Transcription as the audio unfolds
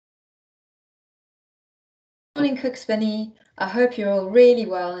Morning, Cookspinny. I hope you're all really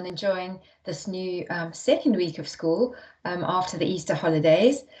well and enjoying this new second week of school after the Easter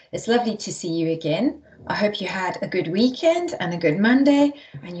holidays. It's lovely to see you again. I hope you had a good weekend and a good Monday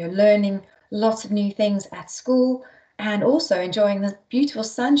and you're learning lots of new things at school and also enjoying the beautiful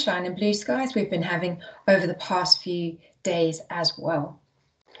sunshine and blue skies we've been having over the past few days as well.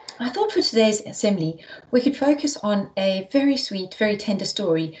 I thought for today's assembly, we could focus on a very sweet, very tender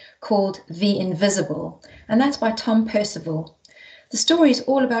story called The Invisible, and that's by Tom Percival. The story is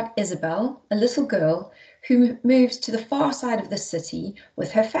all about Isabel, a little girl who moves to the far side of the city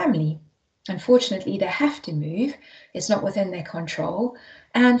with her family. Unfortunately, they have to move. It's not within their control.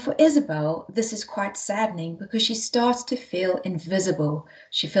 And for Isabel, this is quite saddening because she starts to feel invisible.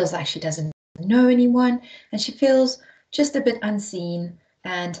 She feels like she doesn't know anyone and she feels just a bit unseen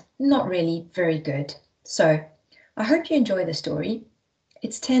and not really very good. So I hope you enjoy the story.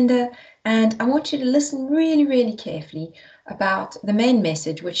 It's tender and I want you to listen really, really carefully about the main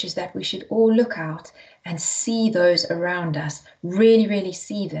message, which is that we should all look out and see those around us, really, really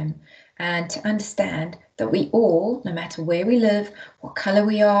see them, and to understand that we all, no matter where we live, what colour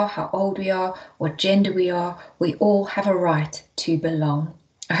we are, how old we are, what gender we are, we all have a right to belong.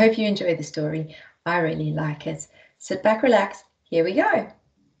 I hope you enjoy the story. I really like it. Sit back, relax. Here we go.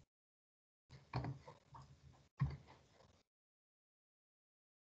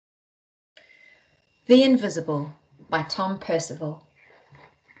 The Invisible by Tom Percival.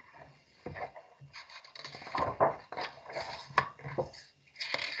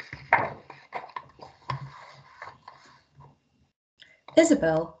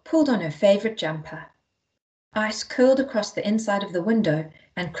 Isabel pulled on her favourite jumper. Ice curled across the inside of the window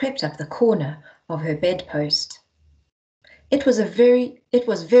and crept up the corner of her bedpost. It was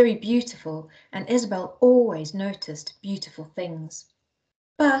very beautiful, and Isabel always noticed beautiful things.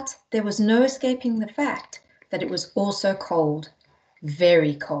 But there was no escaping the fact that it was also cold,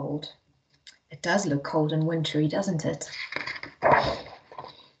 very cold. It does look cold and wintry, doesn't it?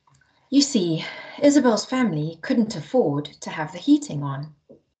 You see, Isabel's family couldn't afford to have the heating on.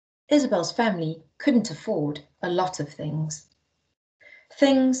 Isabel's family couldn't afford a lot of things.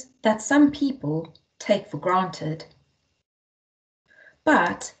 Things that some people take for granted.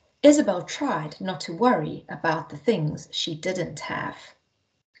 But Isabel tried not to worry about the things she didn't have.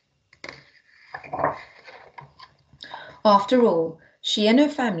 After all, she and her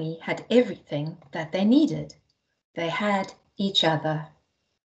family had everything that they needed. They had each other.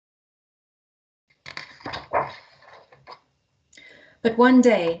 But one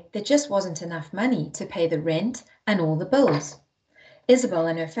day, there just wasn't enough money to pay the rent and all the bills. Isabel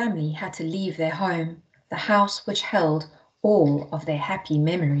and her family had to leave their home, the house which held all of their happy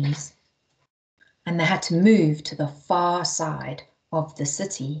memories. And they had to move to the far side of the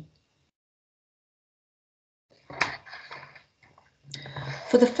city.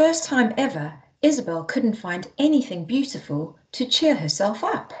 For the first time ever, Isabel couldn't find anything beautiful to cheer herself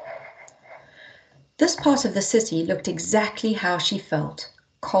up. This part of the city looked exactly how she felt,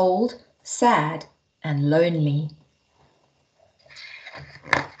 cold, sad, and lonely.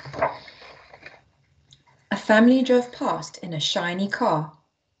 A family drove past in a shiny car,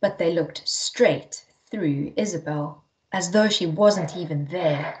 but they looked straight through Isabel, as though she wasn't even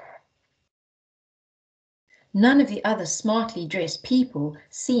there. None of the other smartly dressed people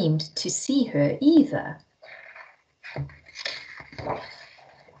seemed to see her either.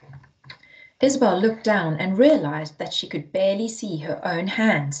 Isabel looked down and realized that she could barely see her own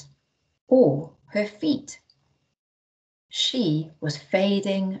hands or her feet. She was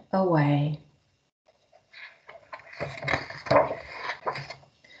fading away.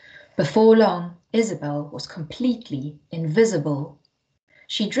 Before long, Isabel was completely invisible.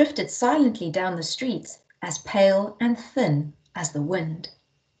 She drifted silently down the streets, as pale and thin as the wind.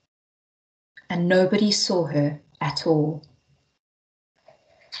 And nobody saw her at all.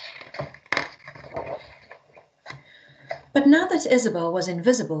 But now that Isabel was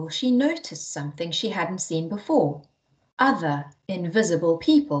invisible, she noticed something she hadn't seen before. Other invisible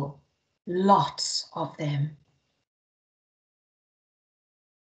people. Lots of them.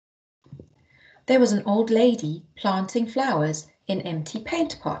 There was an old lady planting flowers in empty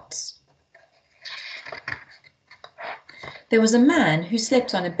paint pots. There was a man who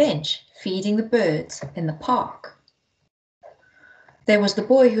slept on a bench feeding the birds in the park. There was the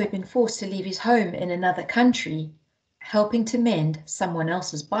boy who had been forced to leave his home in another country, helping to mend someone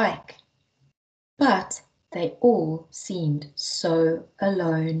else's bike. But they all seemed so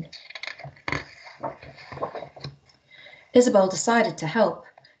alone. Isabel decided to help.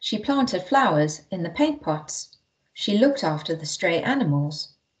 She planted flowers in the paint pots. She looked after the stray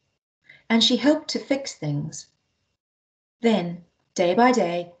animals. And she helped to fix things, Then, day by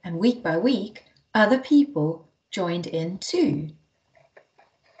day and week by week, other people joined in too.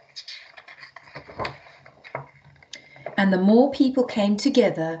 And the more people came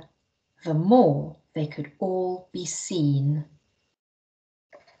together, the more they could all be seen.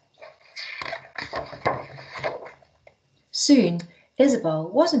 Soon, Isabel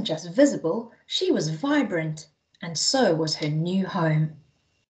wasn't just visible, she was vibrant, and so was her new home.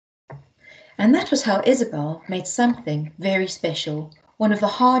 And that was how Isabel made something very special, one of the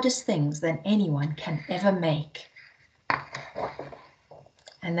hardest things that anyone can ever make.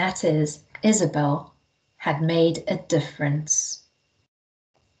 And that is, Isabel had made a difference.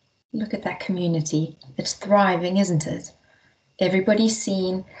 Look at that community. It's thriving, isn't it? Everybody's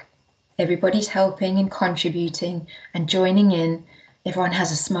seen, everybody's helping and contributing and joining in. Everyone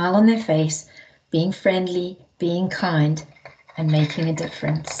has a smile on their face, being friendly, being kind, and making a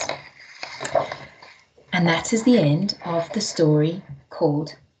difference. And that is the end of the story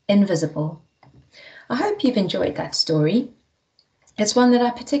called Invisible. I hope you've enjoyed that story. It's one that I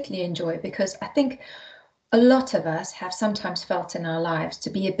particularly enjoy because I think a lot of us have sometimes felt in our lives to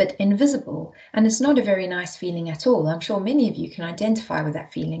be a bit invisible, and it's not a very nice feeling at all. I'm sure many of you can identify with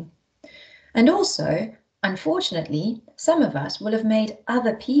that feeling. And also, unfortunately, some of us will have made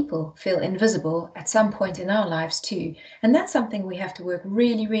other people feel invisible at some point in our lives too. And that's something we have to work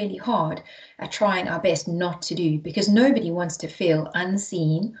really, really hard at trying our best not to do, because nobody wants to feel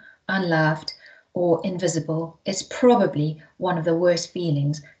unseen, unloved, or invisible. It's probably one of the worst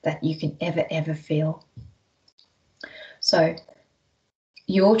feelings that you can ever feel. So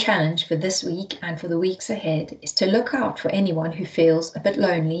your challenge for this week and for the weeks ahead is to look out for anyone who feels a bit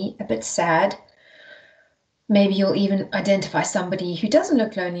lonely, a bit sad. Maybe you'll even identify somebody who doesn't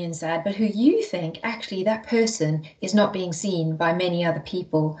look lonely and sad, but who you think actually that person is not being seen by many other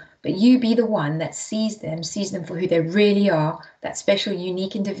people, but you be the one that sees them for who they really are, that special,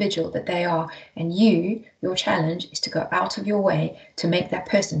 unique individual that they are. And your challenge is to go out of your way to make that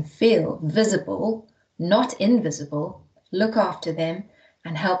person feel visible, not invisible. Look after them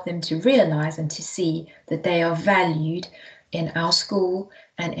and help them to realize and to see that they are valued in our school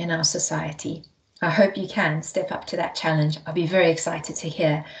and in our society. I hope you can step up to that challenge. I'll be very excited to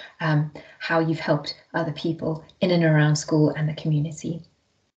hear how you've helped other people in and around school and the community.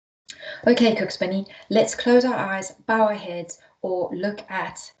 Okay, Cooks Bunny, let's close our eyes, bow our heads, or look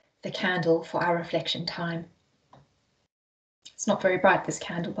at the candle for our reflection time. It's not very bright, this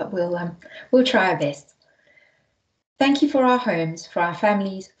candle, but we'll try our best. Thank you for our homes, for our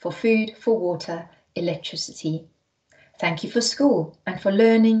families, for food, for water, electricity. Thank you for school and for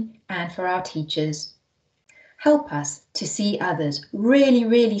learning and for our teachers. Help us to see others,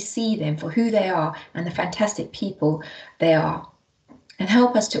 really see them for who they are and the fantastic people they are. And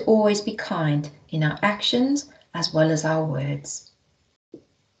help us to always be kind in our actions as well as our words.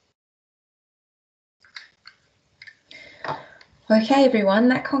 Okay, everyone,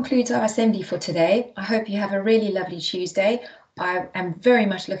 that concludes our assembly for today. I hope you have a really lovely Tuesday. I am very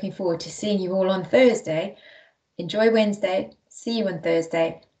much looking forward to seeing you all on Thursday. Enjoy Wednesday, see you on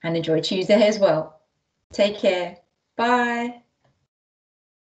Thursday, and enjoy Tuesday as well. Take care. Bye.